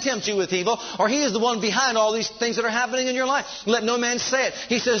God can tempt you with evil, or He is the one behind all these things that are happening in your life. Let no man say it.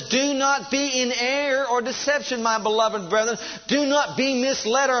 He says, do not be in error or deception, my beloved brethren. Do not be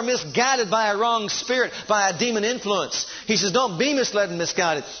misled or misguided by a wrong spirit, by a demon influence. He says, don't be misled and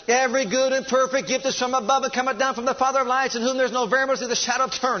misguided. Every good and perfect gift is from above and cometh down from the Father of lights, in whom there's no variableness of the shadow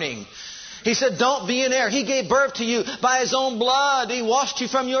of turning. He said, don't be in error. He gave birth to you by His own blood. He washed you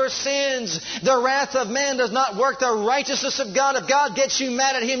from your sins. The wrath of man does not work the righteousness of God. If God gets you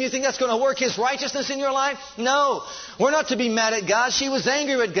mad at Him, you think that's going to work His righteousness in your life? No. We're not to be mad at God. She was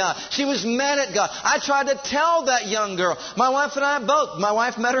angry with God. She was mad at God. I tried to tell that young girl. My wife and I both. My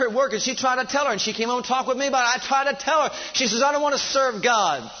wife met her at work and she tried to tell her. And she came home and talked with me about it. I tried to tell her. She says, I don't want to serve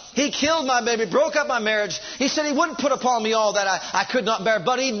God. He killed my baby, broke up my marriage. He said He wouldn't put upon me all that I could not bear.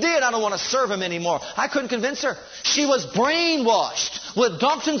 But He did. I don't want to serve Him anymore. I couldn't convince her. She was brainwashed with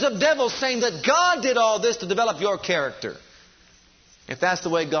doctrines of devils saying that God did all this to develop your character. If that's the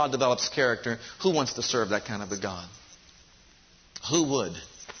way God develops character, who wants to serve that kind of a God? Who would?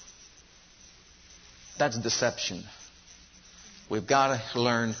 That's deception. We've got to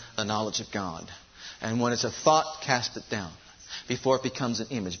learn the knowledge of God. And when it's a thought, cast it down before it becomes an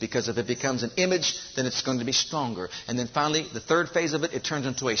image. Because if it becomes an image, then it's going to be stronger. And then finally, the third phase of it, it turns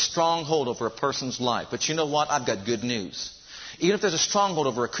into a stronghold over a person's life. But you know what? I've got good news. Even if there's a stronghold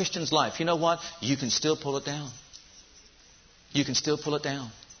over a Christian's life, you know what? You can still pull it down. You can still pull it down.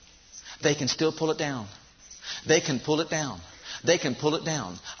 They can still pull it down. They can pull it down. They can pull it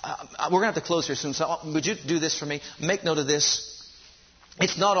down. We're going to have to close here soon. So would you do this for me? Make note of this.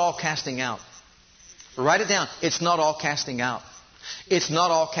 It's not all casting out. Write it down. It's not all casting out. It's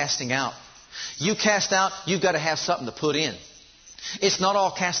not all casting out. You cast out, you've got to have something to put in. It's not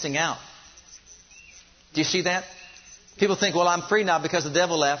all casting out. Do you see that? People think, well, I'm free now because the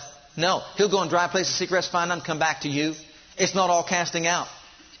devil left. No. He'll go in dry places, seek rest, find none, come back to you. It's not all casting out.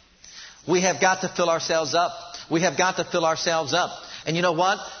 We have got to fill ourselves up. We have got to fill ourselves up. And you know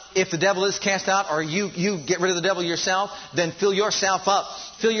what? If the devil is cast out or you get rid of the devil yourself, then fill yourself up.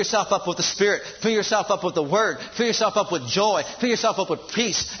 Fill yourself up with the Spirit. Fill yourself up with the Word. Fill yourself up with joy. Fill yourself up with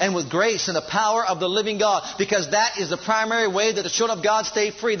peace and with grace and the power of the living God. Because that is the primary way that the children of God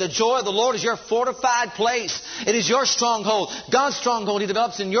stay free. The joy of the Lord is your fortified place. It is your stronghold. God's stronghold He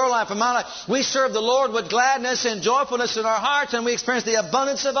develops in your life and my life. We serve the Lord with gladness and joyfulness in our hearts, and we experience the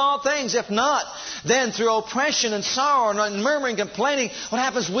abundance of all things. If not, then through oppression and sorrow and murmuring, complaining, what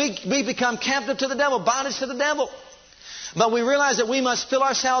happens? We become captive to the devil, bondage to the devil. But we realize that we must fill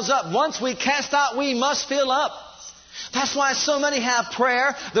ourselves up. Once we cast out, we must fill up. That's why so many have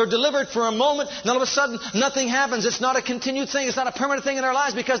prayer. They're delivered for a moment, and all of a sudden nothing happens. It's not a continued thing. It's not a permanent thing in their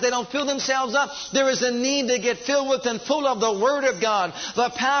lives because they don't fill themselves up. There is a need to get filled with and full of the Word of God, the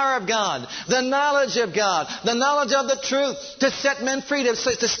power of God, the knowledge of God, the knowledge of the truth to set men free, to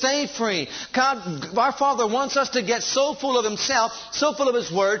stay free. God, our Father wants us to get so full of Himself, so full of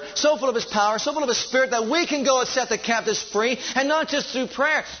His Word, so full of His power, so full of His Spirit that we can go and set the captives free, and not just through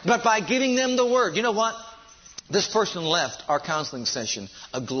prayer, but by giving them the Word. You know what? This person left our counseling session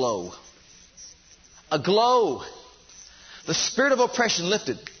aglow. Aglow. The spirit of oppression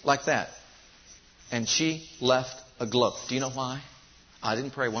lifted like that. And she left aglow. Do you know why? I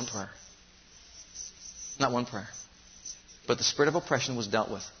didn't pray one prayer. Not one prayer. But the spirit of oppression was dealt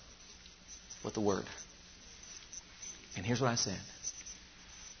with the Word. And here's what I said.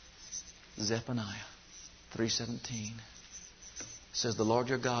 Zephaniah 3:17 says, the Lord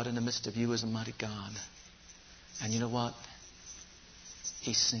your God in the midst of you is a mighty God. And you know what?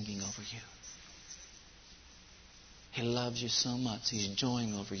 He's singing over you. He loves you so much. He's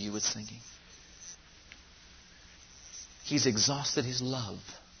joying over you with singing. He's exhausted His love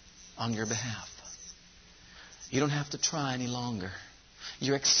on your behalf. You don't have to try any longer.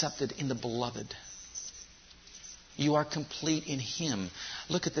 You're accepted in the Beloved. You are complete in Him.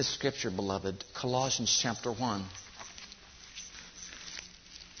 Look at this scripture, beloved. Colossians chapter 1.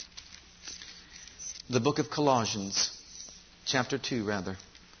 The book of Colossians, chapter 2, rather,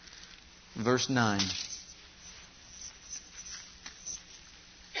 verse 9.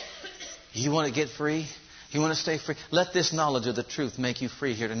 You want to get free? You want to stay free? Let this knowledge of the truth make you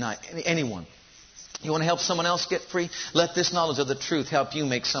free here tonight. Anyone. You want to help someone else get free? Let this knowledge of the truth help you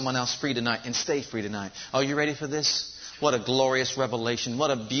make someone else free tonight and stay free tonight. Are you ready for this? What a glorious revelation.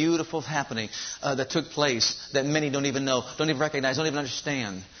 What a beautiful happening that took place that many don't even know, don't even recognize, don't even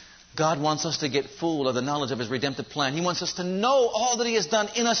understand. God wants us to get full of the knowledge of His redemptive plan. He wants us to know all that He has done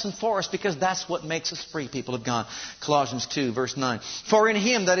in us and for us, because that's what makes us free, people of God. Colossians 2, verse 9. For in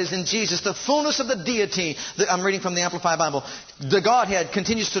Him, that is in Jesus, the fullness of the deity, I'm reading from the Amplified Bible, the Godhead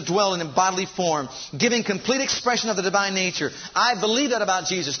continues to dwell in a bodily form, giving complete expression of the divine nature. I believe that about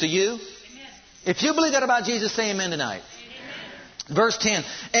Jesus. Do you? Amen. If you believe that about Jesus, say amen tonight. Verse 10,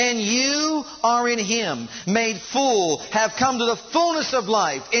 and you are in Him, made full, have come to the fullness of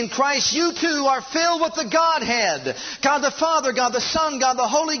life. In Christ you too are filled with the Godhead. God the Father, God the Son, God the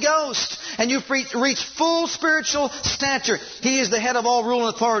Holy Ghost. And you've reached full spiritual stature. He is the head of all rule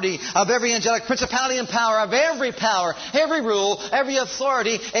and authority, of every angelic principality and power, power, every rule, every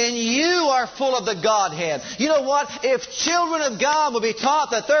authority. And you are full of the Godhead. You know what? If children of God will be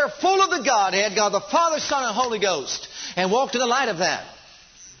taught that they're full of the Godhead, God the Father, Son, and Holy Ghost, and walk to the light of that,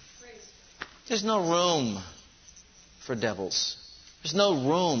 there's no room for devils. There's no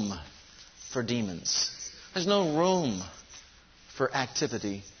room for demons. There's no room for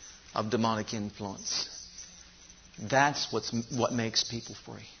activity of demonic influence. That's what makes people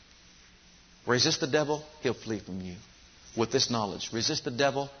free. Resist the devil, he'll flee from you. With this knowledge, resist the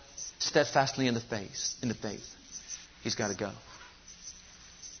devil steadfastly in the faith. He's got to go.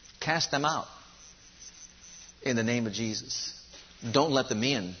 Cast them out. In the name of Jesus. Don't let them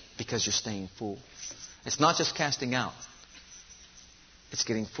in because you're staying full. It's not just casting out. It's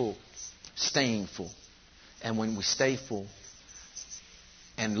getting full. Staying full. And when we stay full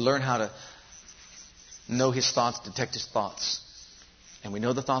and learn how to know His thoughts, detect His thoughts, and we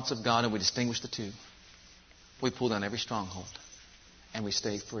know the thoughts of God and we distinguish the two, we pull down every stronghold and we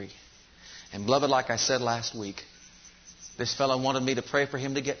stay free. And beloved, like I said last week, This fellow wanted me to pray for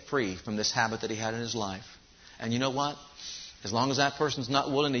him to get free from this habit that he had in his life. And you know what? As long as that person's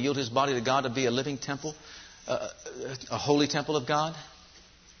not willing to yield his body to God to be a living temple, a holy temple of God,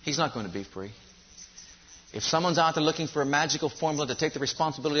 he's not going to be free. If someone's out there looking for a magical formula to take the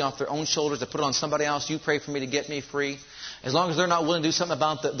responsibility off their own shoulders, to put it on somebody else, you pray for me to get me free, as long as they're not willing to do something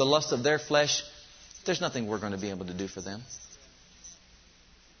about the lust of their flesh, there's nothing we're going to be able to do for them.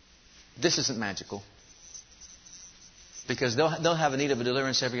 This isn't magical. Because they'll have a need of a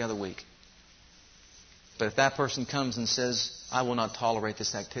deliverance every other week. But if that person comes and says, I will not tolerate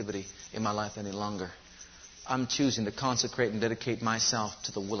this activity in my life any longer, I'm choosing to consecrate and dedicate myself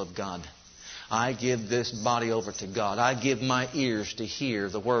to the will of God. I give this body over to God. I give my ears to hear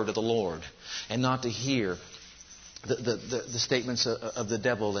the word of the Lord and not to hear the statements of the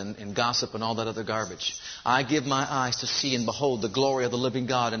devil and gossip and all that other garbage. I give my eyes to see and behold the glory of the living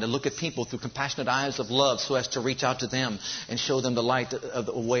God and to look at people through compassionate eyes of love so as to reach out to them and show them the light of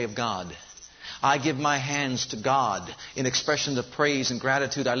the way of God. I give my hands to God in expression of praise and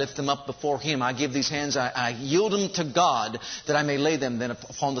gratitude. I lift them up before Him. I give these hands, I yield them to God that I may lay them then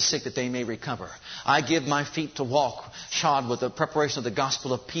upon the sick that they may recover. I give my feet to walk shod with the preparation of the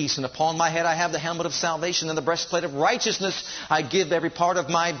gospel of peace. And upon my head I have the helmet of salvation and the breastplate of righteousness. I give every part of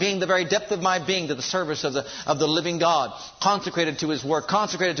my being, the very depth of my being, to the service of the living God. Consecrated to His work,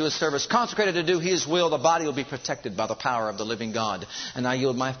 consecrated to His service, consecrated to do His will. The body will be protected by the power of the living God. And I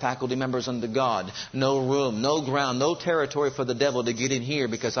yield my faculty members unto God. No room, no ground, no territory for the devil to get in here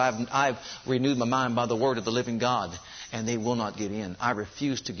because I've renewed my mind by the word of the living God. And they will not get in. I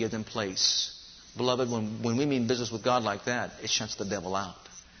refuse to give them place. Beloved, when we mean business with God like that, it shuts the devil out.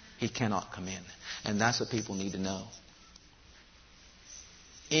 He cannot come in. And that's what people need to know.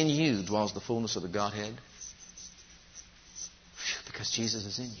 In you dwells the fullness of the Godhead. Because Jesus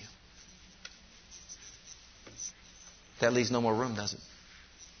is in you. That leaves no more room, does it?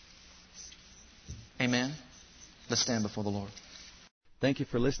 Amen. Let's stand before the Lord. Thank you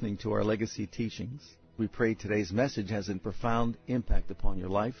for listening to our legacy teachings. We pray today's message has a profound impact upon your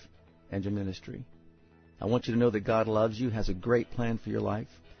life and your ministry. I want you to know that God loves you, has a great plan for your life.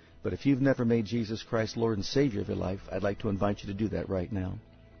 But if you've never made Jesus Christ Lord and Savior of your life, I'd like to invite you to do that right now.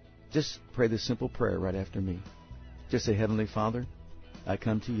 Just pray this simple prayer right after me. Just say, Heavenly Father, I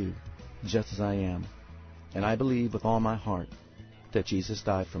come to you just as I am. And I believe with all my heart that Jesus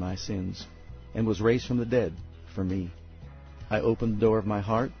died for my sins and was raised from the dead for me. I open the door of my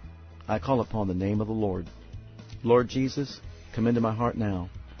heart. I call upon the name of the Lord. Lord Jesus, come into my heart now.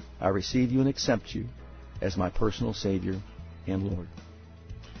 I receive you and accept you as my personal Savior and Lord.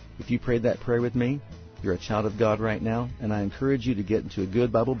 If you prayed that prayer with me, you're a child of God right now, and I encourage you to get into a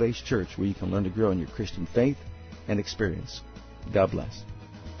good Bible-based church where you can learn to grow in your Christian faith and experience. God bless.